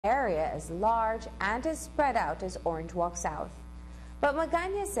area as large and as spread out as Orange Walk South. But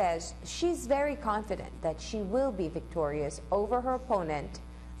Magana says she's very confident that she will be victorious over her opponent,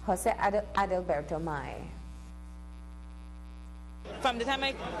 Jose Adalberto May. From the time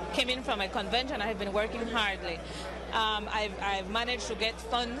I came in from my convention, I have been working hardly. I've managed to get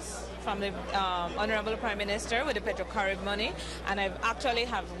funds from the Honorable Prime Minister with the Petro-Carib money, and I've actually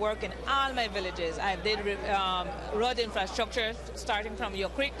have worked in all my villages. I did road infrastructure starting from Yo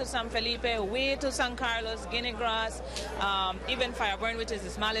Creek to San Felipe, way to San Carlos, Guinea Grass, even Fireburn, which is the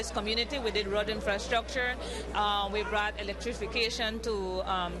smallest community. We did road infrastructure. We brought electrification to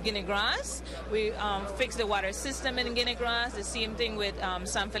Guinea Grass. We fixed the water system in Guinea Grass. The same thing with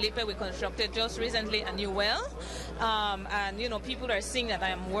San Felipe. We constructed just recently a new well. And you know, people are seeing that I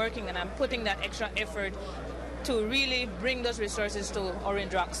am working and I'm putting that extra effort to really bring those resources to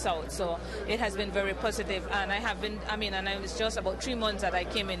Orange Walk South. So it has been very positive, and I have been, and it's just about 3 months that I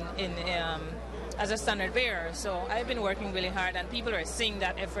came in as a standard bearer. So I've been working really hard, and people are seeing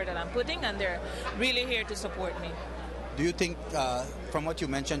that effort that I'm putting, and they're really here to support me. Do you think, from what you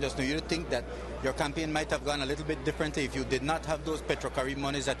mentioned just now, you think that your campaign might have gone a little bit differently if you did not have those Petro-Carib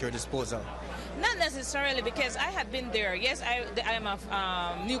monies at your disposal? Not necessarily, because I had been there. Yes, I am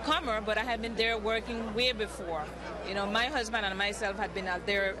a newcomer, but I had been there working way before. You know, my husband and myself had been out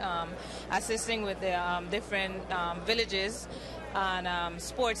there assisting with the different villages and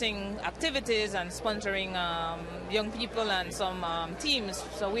sporting activities and sponsoring young people and some teams.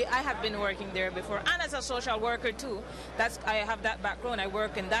 So I have been working there before, and as a social worker too. I have that background. I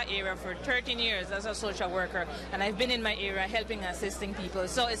work in that area for 13 years as a social worker, and I've been in my area helping and assisting people.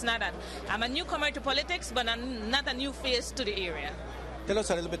 So it's not that I'm a newcomer to politics, but I'm not a new face to the area. Tell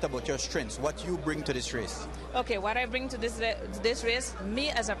us a little bit about your strengths, what you bring to this race. Okay, what I bring to this race, me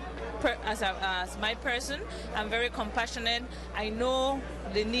as my person, I'm very compassionate. I know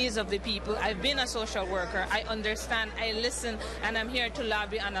the needs of the people. I've been a social worker. I understand, I listen, and I'm here to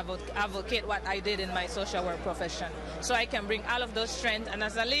lobby and advocate what I did in my social work profession. So I can bring all of those strengths, and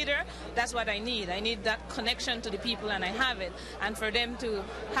as a leader, that's what I need. I need that connection to the people, and I have it. And for them to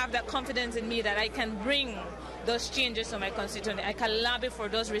have that confidence in me that I can bring those changes to my constituency. I can lobby for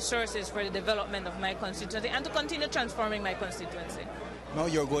those resources for the development of my constituency and to continue transforming my constituency. Now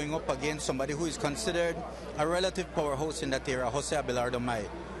you're going up against somebody who is considered a relative powerhouse in that area, Jose Adalberto May.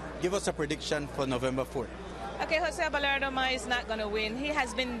 Give us a prediction for November 4th. Okay, Jose Adalberto May is not going to win. He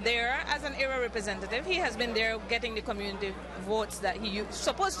has been there as an area representative. He has been there getting the community votes that he's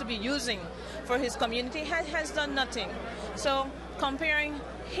supposed to be using for his community. He has done nothing. So comparing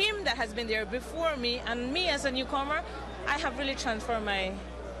him that has been there before me and me as a newcomer, I have really transformed my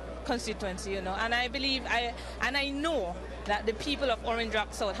constituency, you know, and I believe and I know that the people of Orange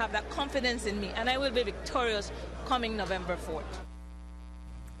Walk South have that confidence in me, and I will be victorious coming November 4th.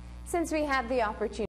 Since we have the opportunity